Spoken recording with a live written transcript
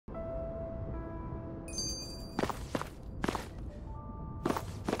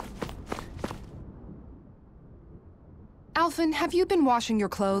Alphen, have you been washing your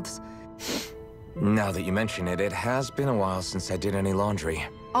clothes? Now that you mention it, it has been a while since I did any laundry.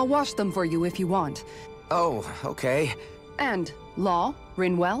 I'll wash them for you if you want. Oh, okay. And, Law,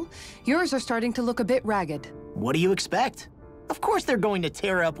 Rinwell, yours are starting to look a bit ragged. What do you expect? Of course they're going to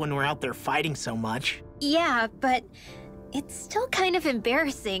tear up when we're out there fighting so much. Yeah, but it's still kind of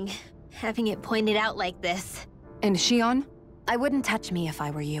embarrassing, having it pointed out like this. And Shion? I wouldn't touch me if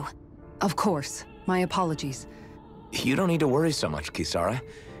I were you. Of course. My apologies. You don't need to worry so much, Kisara.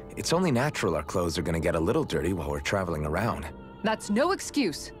 It's only natural our clothes are gonna get a little dirty while we're traveling around. That's no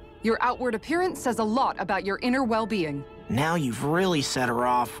excuse. Your outward appearance says a lot about your inner well-being. Now you've really set her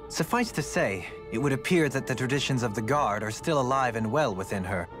off. Suffice to say, it would appear that the traditions of the Guard are still alive and well within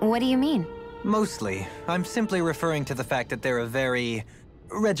her. What do you mean? Mostly, I'm simply referring to the fact that they're a very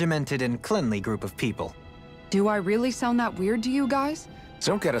regimented and cleanly group of people. Do I really sound that weird to you guys?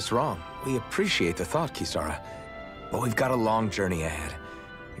 Don't get us wrong. We appreciate the thought, Kisara. But we've got a long journey ahead.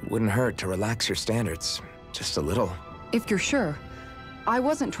 It wouldn't hurt to relax your standards. Just a little. If you're sure. I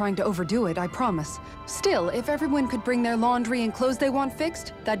wasn't trying to overdo it, I promise. Still, if everyone could bring their laundry and clothes they want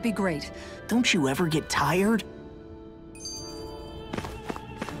fixed, that'd be great. Don't you ever get tired?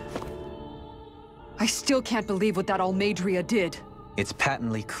 I still can't believe what that Almadria did. It's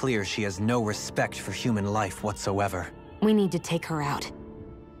patently clear she has no respect for human life whatsoever. We need to take her out.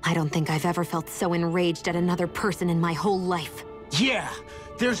 I don't think I've ever felt so enraged at another person in my whole life. Yeah!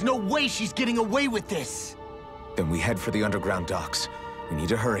 There's no way she's getting away with this! Then we head for the underground docks. We need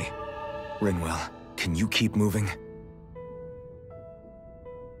to hurry. Rinwell, can you keep moving?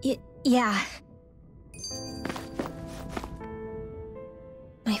 Yeah.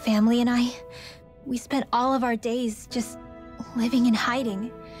 My family and I, we spent all of our days just living in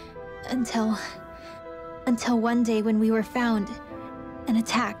hiding. Until one day when we were found and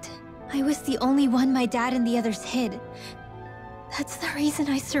attacked. I was the only one my dad and the others hid. That's the reason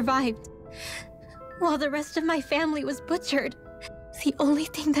I survived. While the rest of my family was butchered, the only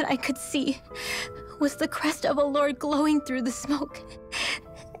thing that I could see was the crest of a lord glowing through the smoke.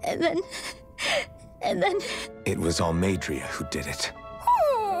 And then... It was Almadria who did it.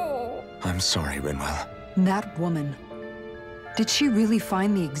 I'm sorry, Rinwell. That woman. Did she really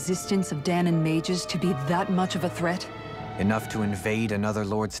find the existence of Danon mages to be that much of a threat? Enough to invade another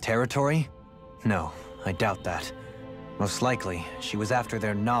lord's territory? No, I doubt that. Most likely, she was after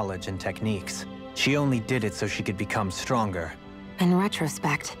their knowledge and techniques. She only did it so she could become stronger. In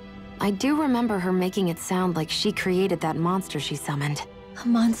retrospect, I do remember her making it sound like she created that monster she summoned. A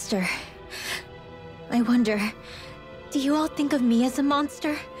monster. I wonder, do you all think of me as a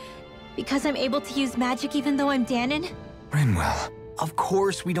monster? Because I'm able to use magic even though I'm Danon? Rinwell. Of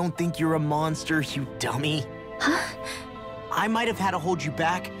course we don't think you're a monster, you dummy. Huh? I might have had to hold you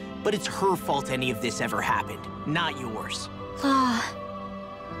back, but it's her fault any of this ever happened, not yours. Law.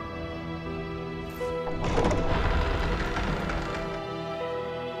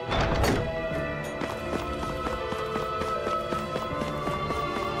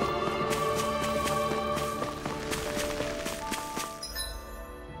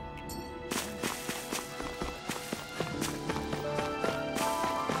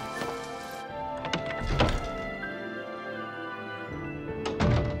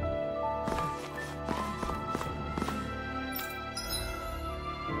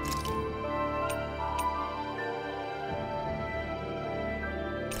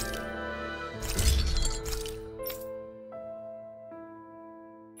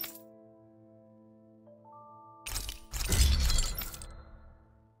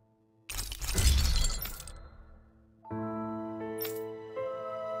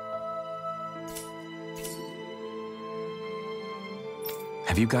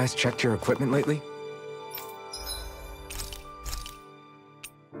 Have you guys checked your equipment lately?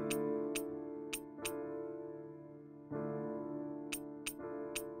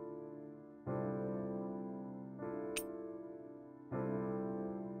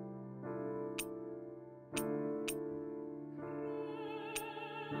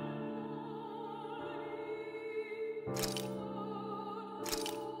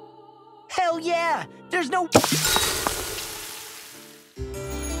 Hell yeah! There's no...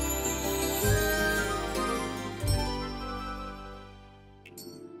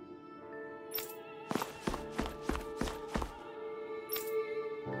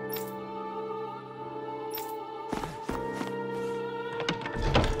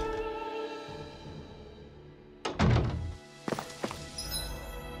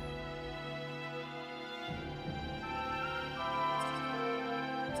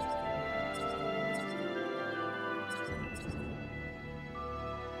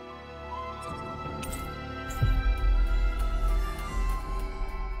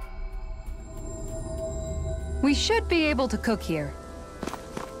 We should be able to cook here.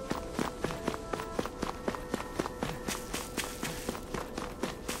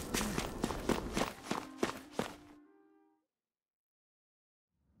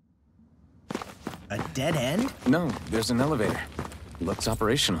 A dead end? No, there's an elevator. Looks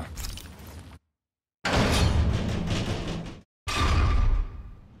operational.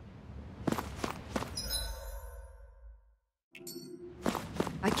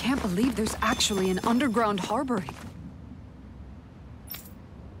 I can't believe there's actually an underground harbor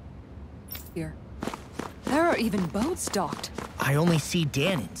here. There are even boats docked. I only see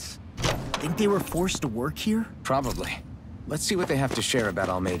Danans. Think they were forced to work here? Probably. Let's see what they have to share about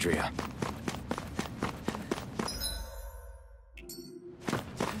Almadria.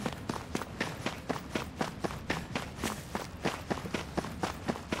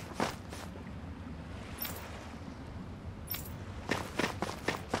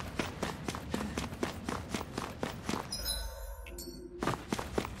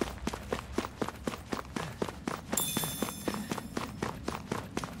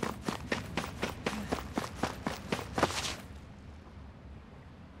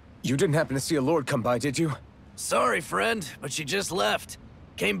 You didn't happen to see a lord come by, did you? Sorry, friend, but she just left.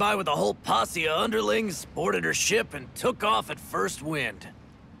 Came by with a whole posse of underlings, boarded her ship, and took off at first wind.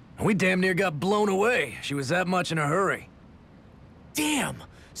 We damn near got blown away. She was that much in a hurry. Damn!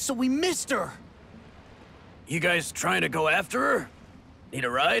 So we missed her! You guys trying to go after her? Need a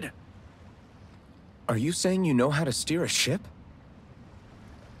ride? Are you saying you know how to steer a ship?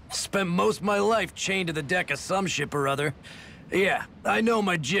 Spent most of my life chained to the deck of some ship or other. Yeah, I know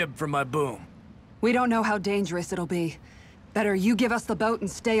my jib from my boom. We don't know how dangerous it'll be. Better you give us the boat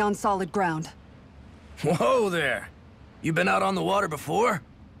and stay on solid ground. Whoa there! You been out on the water before?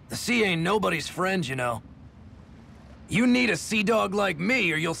 The sea ain't nobody's friend, you know. You need a sea dog like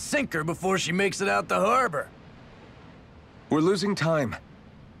me, or you'll sink her before she makes it out the harbor. We're losing time.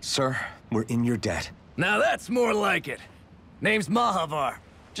 Sir, we're in your debt. Now that's more like it. Name's Mahavar.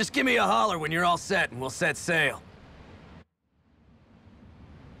 Just give me a holler when you're all set and we'll set sail.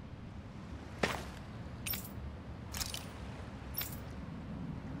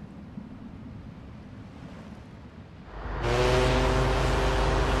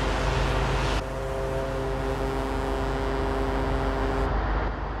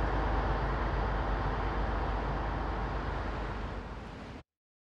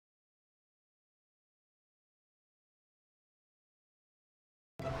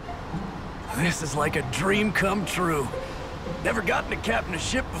 This is like a dream come true. Never gotten to captain a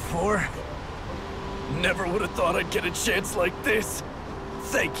ship before. Never would have thought I'd get a chance like this.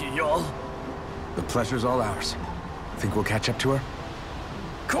 Thank you, y'all. The pleasure's all ours. Think we'll catch up to her?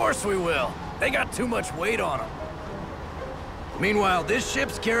 Course we will. They got too much weight on them. Meanwhile, this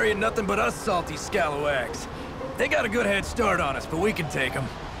ship's carrying nothing but us salty scalawags. They got a good head start on us, but we can take them.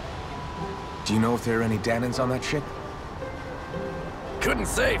 Do you know if there are any Danans on that ship? Couldn't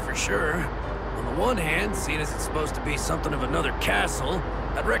say for sure. On the one hand, seeing as it's supposed to be something of another castle,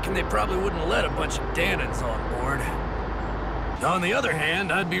 I'd reckon they probably wouldn't let a bunch of Danans on board. On the other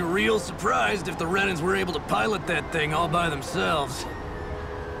hand, I'd be real surprised if the Renans were able to pilot that thing all by themselves.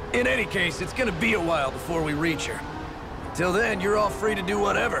 In any case, it's gonna be a while before we reach her. Till then, you're all free to do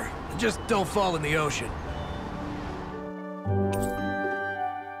whatever. Just don't fall in the ocean.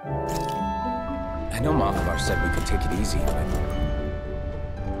 I know Mahavar said we could take it easy, but...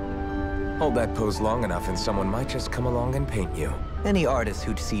 hold that pose long enough and someone might just come along and paint you. Any artist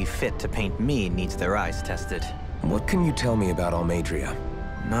who'd see fit to paint me needs their eyes tested. What can you tell me about Almadria?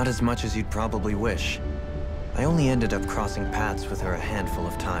 Not as much as you'd probably wish. I only ended up crossing paths with her a handful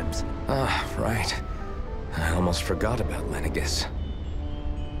of times. Ah, right. I almost forgot about Lenegis.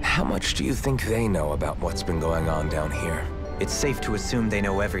 How much do you think they know about what's been going on down here? It's safe to assume they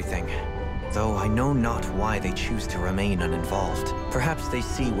know everything. Though I know not why they choose to remain uninvolved. Perhaps they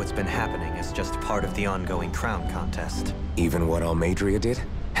see what's been happening as just part of the ongoing crown contest. Even what Almadria did?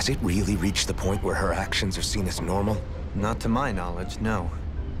 Has it really reached the point where her actions are seen as normal? Not to my knowledge, no.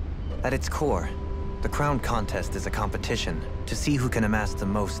 At its core, the crown contest is a competition to see who can amass the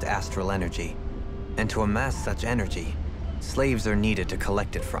most astral energy. And to amass such energy, slaves are needed to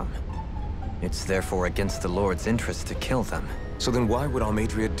collect it from. It's therefore against the Lord's interest to kill them. So then why would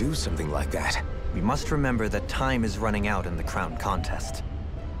Almadria do something like that? We must remember that time is running out in the crown contest.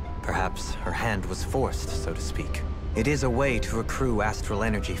 Perhaps her hand was forced, so to speak. It is a way to accrue astral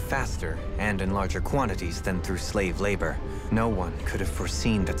energy faster and in larger quantities than through slave labor. No one could have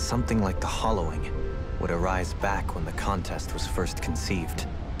foreseen that something like the hollowing would arise back when the contest was first conceived.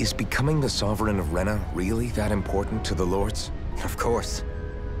 Is becoming the Sovereign of Rena really that important to the Lords? Of course.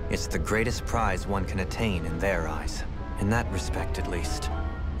 It's the greatest prize one can attain in their eyes. In that respect, at least.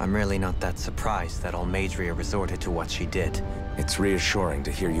 I'm really not that surprised that Almadria resorted to what she did. It's reassuring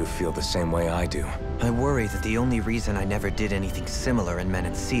to hear you feel the same way I do. I worry that the only reason I never did anything similar in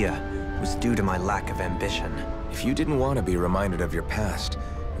Menancia was due to my lack of ambition. If you didn't want to be reminded of your past,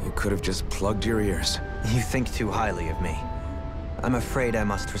 you could have just plugged your ears. You think too highly of me. I'm afraid I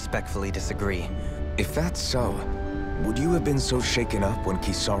must respectfully disagree. If that's so, would you have been so shaken up when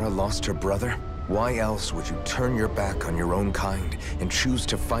Kisara lost her brother? Why else would you turn your back on your own kind and choose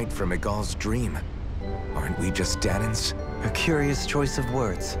to fight for Miguel's dream? Aren't we just Danans? A curious choice of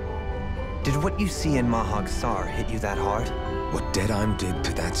words. Did what you see in Mahag Sar hit you that hard? What Deadheim did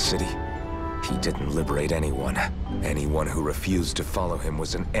to that city? He didn't liberate anyone. Anyone who refused to follow him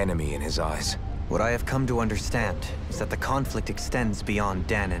was an enemy in his eyes. What I have come to understand is that the conflict extends beyond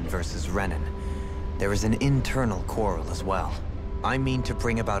Danan versus Renan. There is an internal quarrel as well. I mean to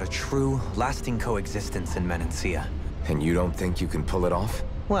bring about a true, lasting coexistence in Menancia. And you don't think you can pull it off?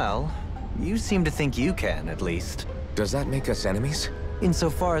 Well, you seem to think you can, at least. Does that make us enemies?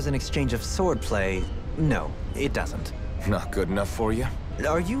 Insofar as an exchange of swordplay, no, it doesn't. Not good enough for you?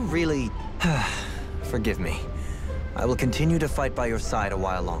 Are you really... Forgive me. I will continue to fight by your side a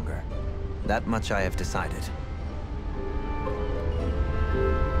while longer. That much I have decided.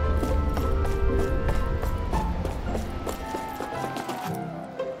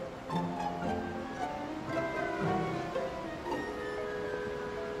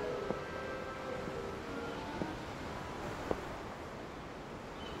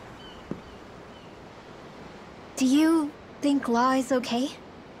 Do you think Law is okay?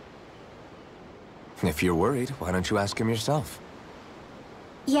 If you're worried, why don't you ask him yourself?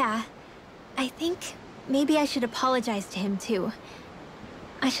 Yeah. I think maybe I should apologize to him too.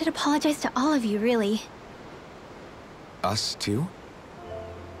 I should apologize to all of you, really. Us too?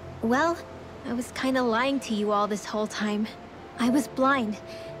 Well, I was kinda lying to you all this whole time. I was blind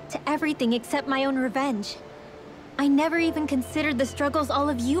to everything except my own revenge. I never even considered the struggles all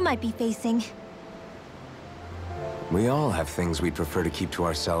of you might be facing. We all have things we'd prefer to keep to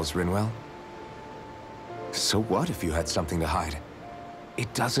ourselves, Rinwell. So what if you had something to hide?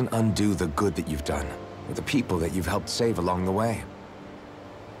 It doesn't undo the good that you've done, or the people that you've helped save along the way.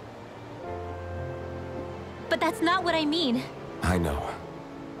 But that's not what I mean. I know.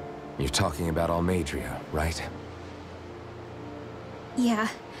 You're talking about Almadria, right? Yeah.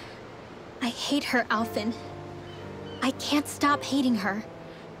 I hate her, Alphen. I can't stop hating her.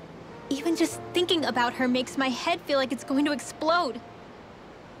 Even just thinking about her makes my head feel like it's going to explode.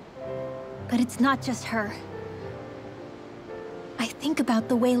 But it's not just her. I think about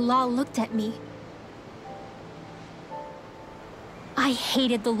the way Law looked at me. I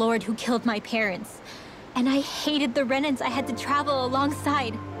hated the Lord who killed my parents. And I hated the Renans I had to travel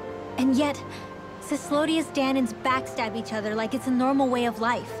alongside. And yet, Cislodius Danans backstab each other like it's a normal way of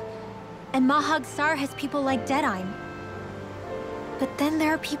life. And Mahag Sar has people like Deadheim. But then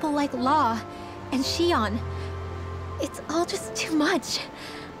there are people like Law and Shion. It's all just too much.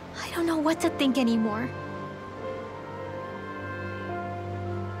 I don't know what to think anymore.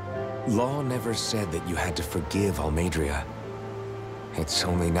 Law never said that you had to forgive Almadria. It's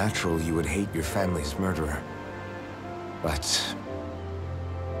only natural you would hate your family's murderer. But...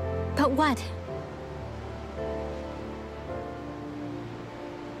 But what?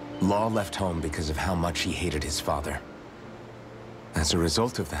 Law left home because of how much he hated his father. As a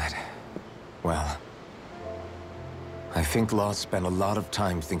result of that, well... I think Law spent a lot of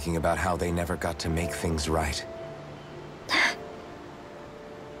time thinking about how they never got to make things right.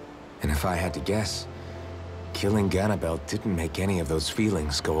 And if I had to guess, killing Ganabel didn't make any of those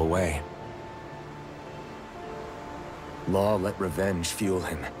feelings go away. Law let revenge fuel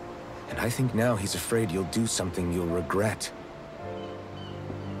him, and I think now he's afraid you'll do something you'll regret.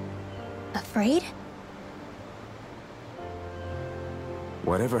 Afraid?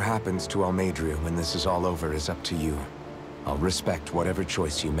 Whatever happens to Almadria when this is all over is up to you. I'll respect whatever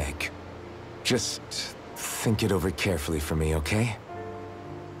choice you make. Just think it over carefully for me, okay?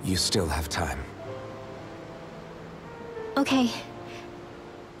 You still have time. Okay.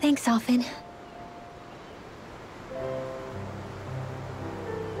 Thanks, Alphen.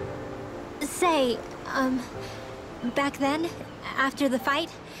 Say, back then, after the fight,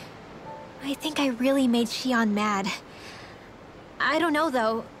 I think I really made Shion mad. I don't know,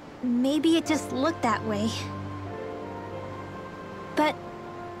 though. Maybe it just looked that way. But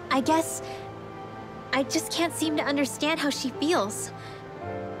I guess I just can't seem to understand how she feels.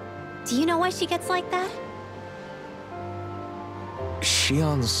 Do you know why she gets like that?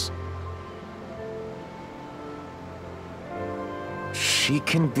 She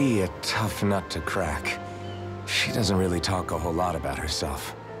can be a tough nut to crack. She doesn't really talk a whole lot about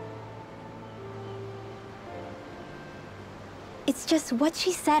herself. It's just what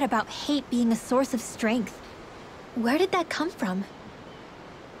she said about hate being a source of strength. Where did that come from?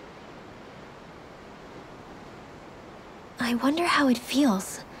 I wonder how it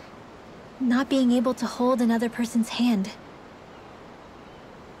feels, not being able to hold another person's hand.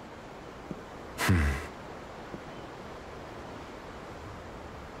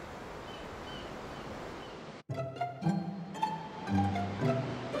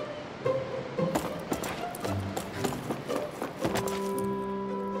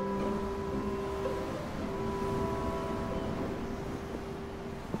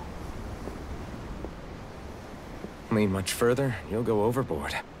 Lean much further, you'll go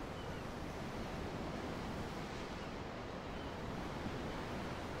overboard.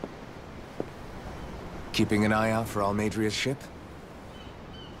 Keeping an eye out for Almadria's ship?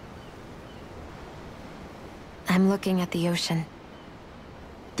 I'm looking at the ocean.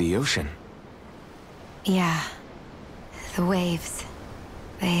 The ocean? Yeah. The waves.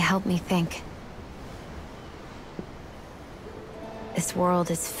 They help me think. This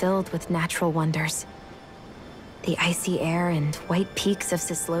world is filled with natural wonders. The icy air and white peaks of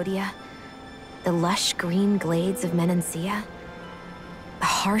Cislodia, the lush green glades of Menancia, the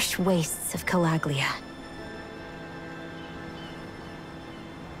harsh wastes of Calaglia.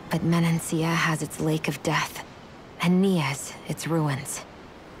 But Menancia has its Lake of Death, and Nias its ruins.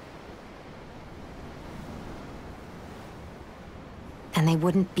 And they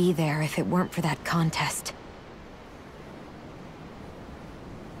wouldn't be there if it weren't for that contest.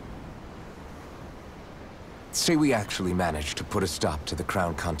 Say we actually manage to put a stop to the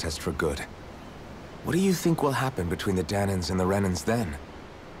crown contest for good. What do you think will happen between the Danans and the Renans then?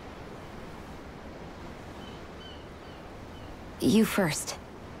 You first.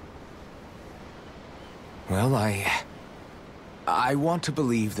 Well, I want to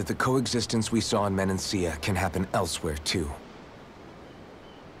believe that the coexistence we saw in Menancia can happen elsewhere, too.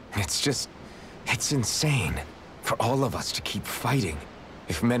 It's insane for all of us to keep fighting.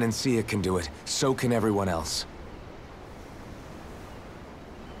 If Menancia can do it, so can everyone else.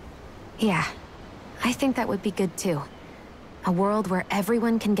 Yeah, I think that would be good too. A world where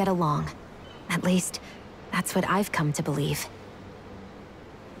everyone can get along. At least, that's what I've come to believe.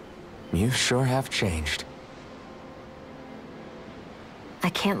 You sure have changed. I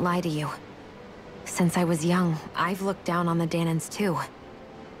can't lie to you. Since I was young, I've looked down on the Danans too.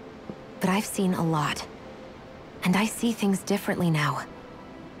 But I've seen a lot. And I see things differently now.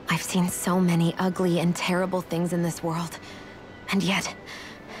 I've seen so many ugly and terrible things in this world. And yet,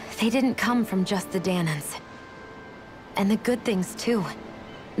 they didn't come from just the Danans. And the good things too.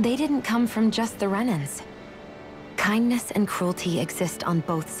 They didn't come from just the Renans. Kindness and cruelty exist on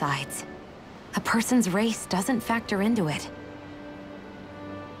both sides. A person's race doesn't factor into it.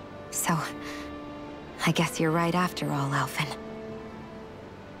 So, I guess you're right after all, Alphen.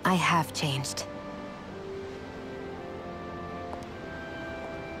 I have changed.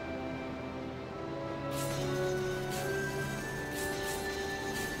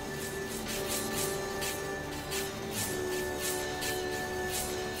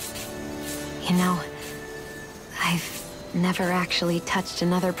 You know, I've never actually touched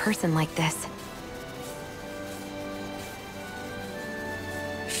another person like this.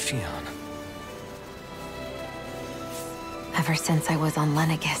 Shion. Ever since I was on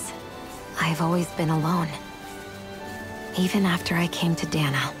Lenegis, I've always been alone. Even after I came to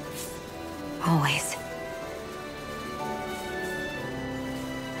Dana. Always.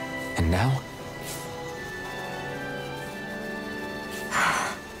 And now?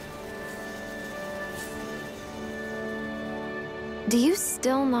 Do you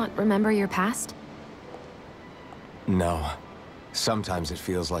still not remember your past? No. Sometimes it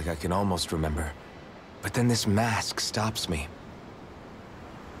feels like I can almost remember. But then this mask stops me.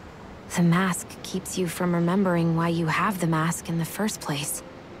 The mask keeps you from remembering why you have the mask in the first place.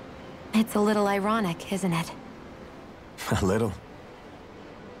 It's a little ironic, isn't it? A little.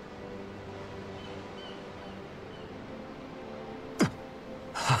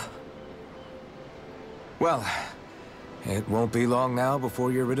 Well, it won't be long now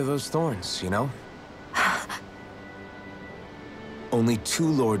before you're rid of those thorns, you know? Only 2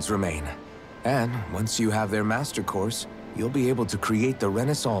 lords remain. And once you have their master course, you'll be able to create the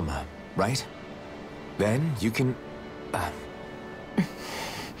Renis Alma, right? Then you can...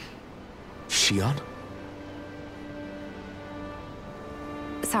 Shion?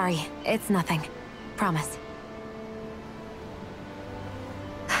 Sorry, it's nothing. Promise.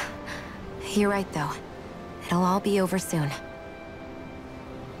 You're right, though. It'll all be over soon.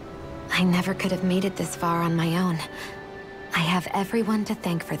 I never could have made it this far on my own. I have everyone to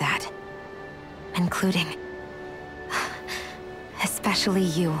thank for that. Including... especially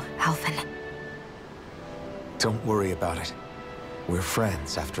you, Alvin. Don't worry about it. We're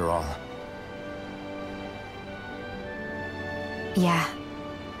friends, after all. Yeah,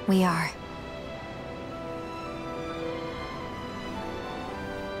 we are.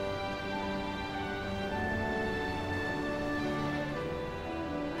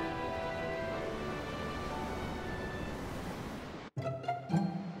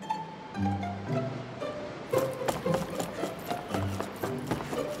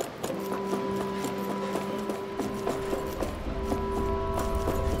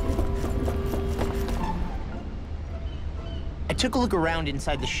 I took a look around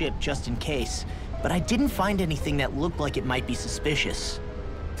inside the ship just in case, but I didn't find anything that looked like it might be suspicious.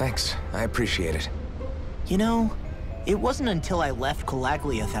 Thanks, I appreciate it. You know, it wasn't until I left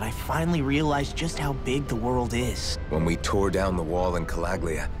Calaglia that I finally realized just how big the world is. When we tore down the wall in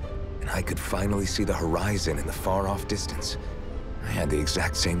Calaglia, and I could finally see the horizon in the far-off distance, I had the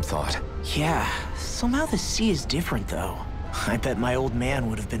exact same thought. Yeah, somehow the sea is different though. I bet my old man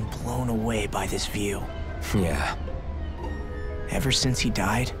would have been blown away by this view. Yeah. Ever since he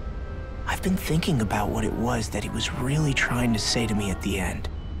died, I've been thinking about what it was that he was really trying to say to me at the end.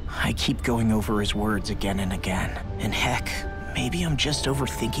 I keep going over his words again and again. And heck, maybe I'm just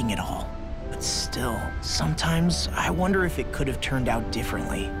overthinking it all. But still, sometimes I wonder if it could have turned out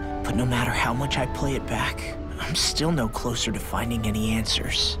differently. But no matter how much I play it back, I'm still no closer to finding any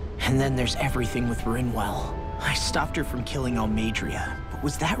answers. And then there's everything with Rinwell. I stopped her from killing Almadria, but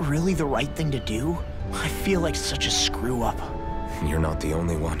was that really the right thing to do? I feel like such a screw-up. You're not the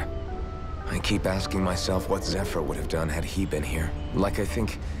only one. I keep asking myself what Zephyr would have done had he been here. Like I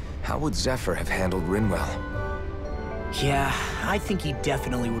think, how would Zephyr have handled Rinwell? Yeah, I think he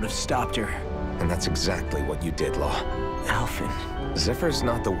definitely would have stopped her. And that's exactly what you did, Law. Alphen. Zephyr's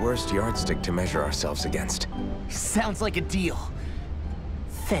not the worst yardstick to measure ourselves against. Sounds like a deal.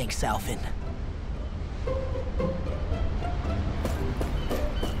 Thanks, Alphen.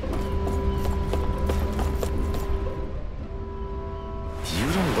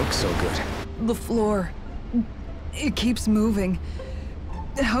 You don't look so good. The floor. It keeps moving.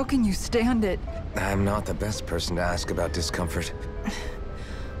 How can you stand it? I'm not the best person to ask about discomfort.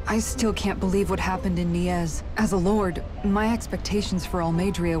 I still can't believe what happened in Niez. As a lord, my expectations for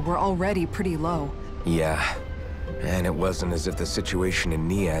Almadria were already pretty low. Yeah. And it wasn't as if the situation in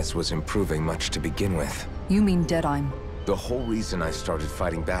Niez was improving much to begin with. You mean Deadheim? The whole reason I started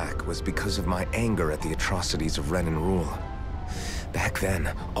fighting back was because of my anger at the atrocities of Renan rule. Back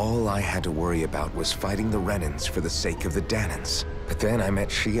then, all I had to worry about was fighting the Renans for the sake of the Danans. But then I met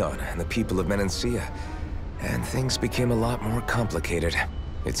Shion and the people of Menancia, and things became a lot more complicated.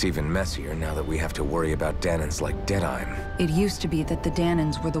 It's even messier now that we have to worry about Danans like Deadheim. It used to be that the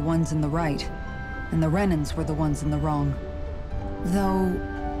Danans were the ones in the right, and the Renans were the ones in the wrong. Though,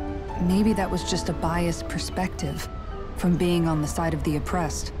 maybe that was just a biased perspective from being on the side of the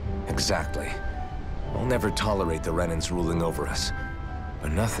oppressed. Exactly. I'll never tolerate the Renans ruling over us.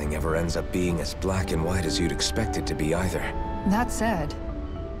 But nothing ever ends up being as black and white as you'd expect it to be either. That said,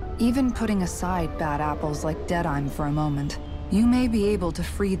 even putting aside bad apples like Deadheim for a moment, you may be able to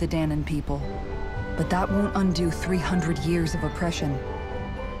free the Danan people, but that won't undo 300 years of oppression.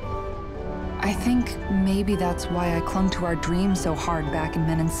 I think maybe that's why I clung to our dream so hard back in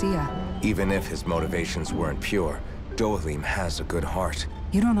Menancia. Even if his motivations weren't pure, Dohalim has a good heart.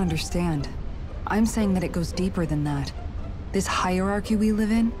 You don't understand. I'm saying that it goes deeper than that. This hierarchy we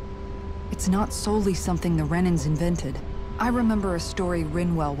live in, it's not solely something the Renans invented. I remember a story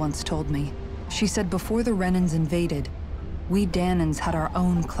Rinwell once told me. She said before the Renans invaded, we Danans had our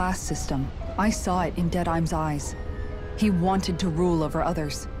own class system. I saw it in Deadheim's eyes. He wanted to rule over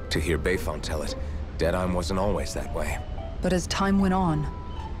others. To hear Bayfon tell it, Deadheim wasn't always that way. But as time went on,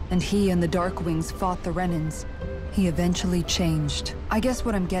 and he and the Darkwings fought the Renans, he eventually changed. I guess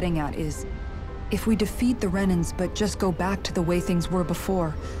what I'm getting at is, if we defeat the Renans but just go back to the way things were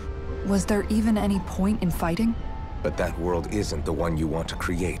before, was there even any point in fighting? But that world isn't the one you want to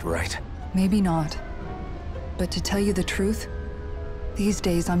create, right? Maybe not. But to tell you the truth, these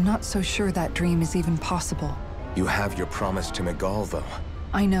days I'm not so sure that dream is even possible. You have your promise to Miguel, though.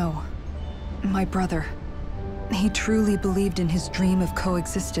 I know. My brother. He truly believed in his dream of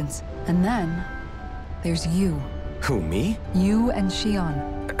coexistence. And then, there's you. Who, me? You and Shion.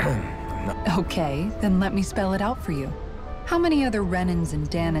 Okay, then let me spell it out for you. How many other Renans and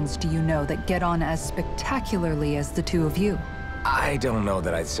Danans do you know that get on as spectacularly as the two of you? I don't know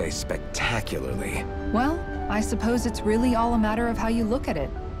that I'd say spectacularly. Well, I suppose it's really all a matter of how you look at it.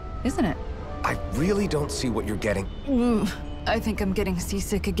 isn't it? I really don't see what you're getting. Ooh, I think I'm getting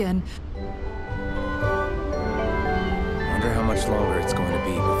seasick again. Wonder how much longer it's going to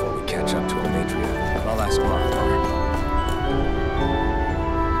be before we catch up to Almadria. I'll ask Martha.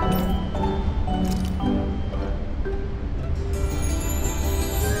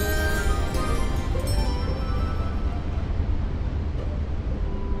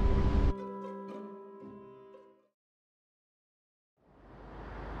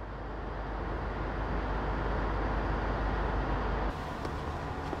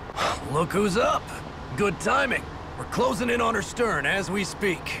 Look who's up. Good timing. We're closing in on her stern as we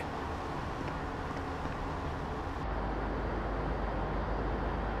speak.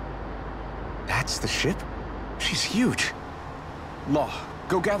 That's the ship? She's huge. Law,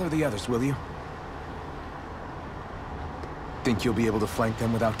 go gather the others, will you? Think you'll be able to flank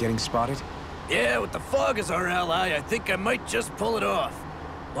them without getting spotted? Yeah, with the fog as our ally, I think I might just pull it off.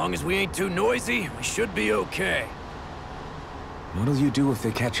 Long as we ain't too noisy, we should be okay. What'll you do if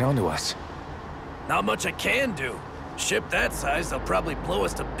they catch on to us? Not much I can do. Ship that size, they'll probably blow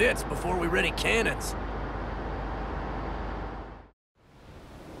us to bits before we ready cannons.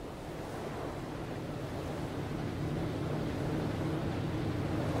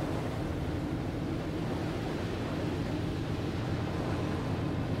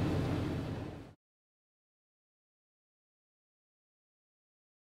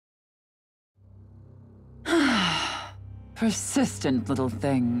 Persistent little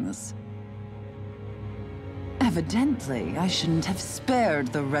things. Evidently, I shouldn't have spared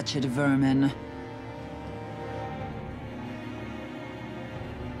the wretched vermin.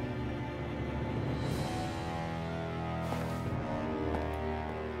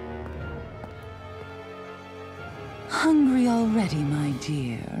 Hungry already, my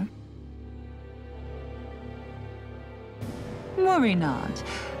dear? Worry not,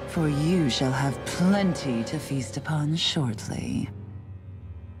 for you shall have plenty to feast upon shortly.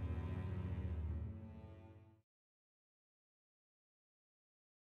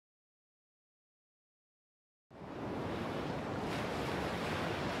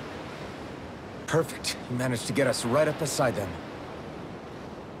 Perfect. You managed to get us right up beside them.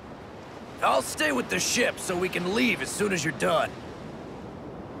 I'll stay with the ship so we can leave as soon as you're done.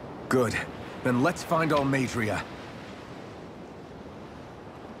 Good. Then let's find Almadria.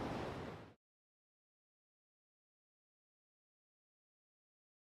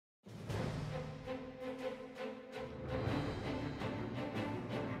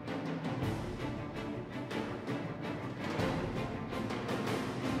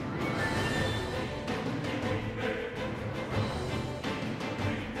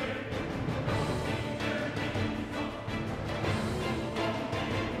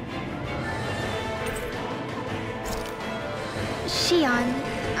 Xion,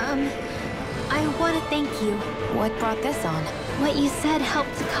 I want to thank you. What brought this on? What you said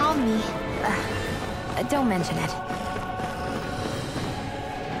helped to calm me. Don't mention it.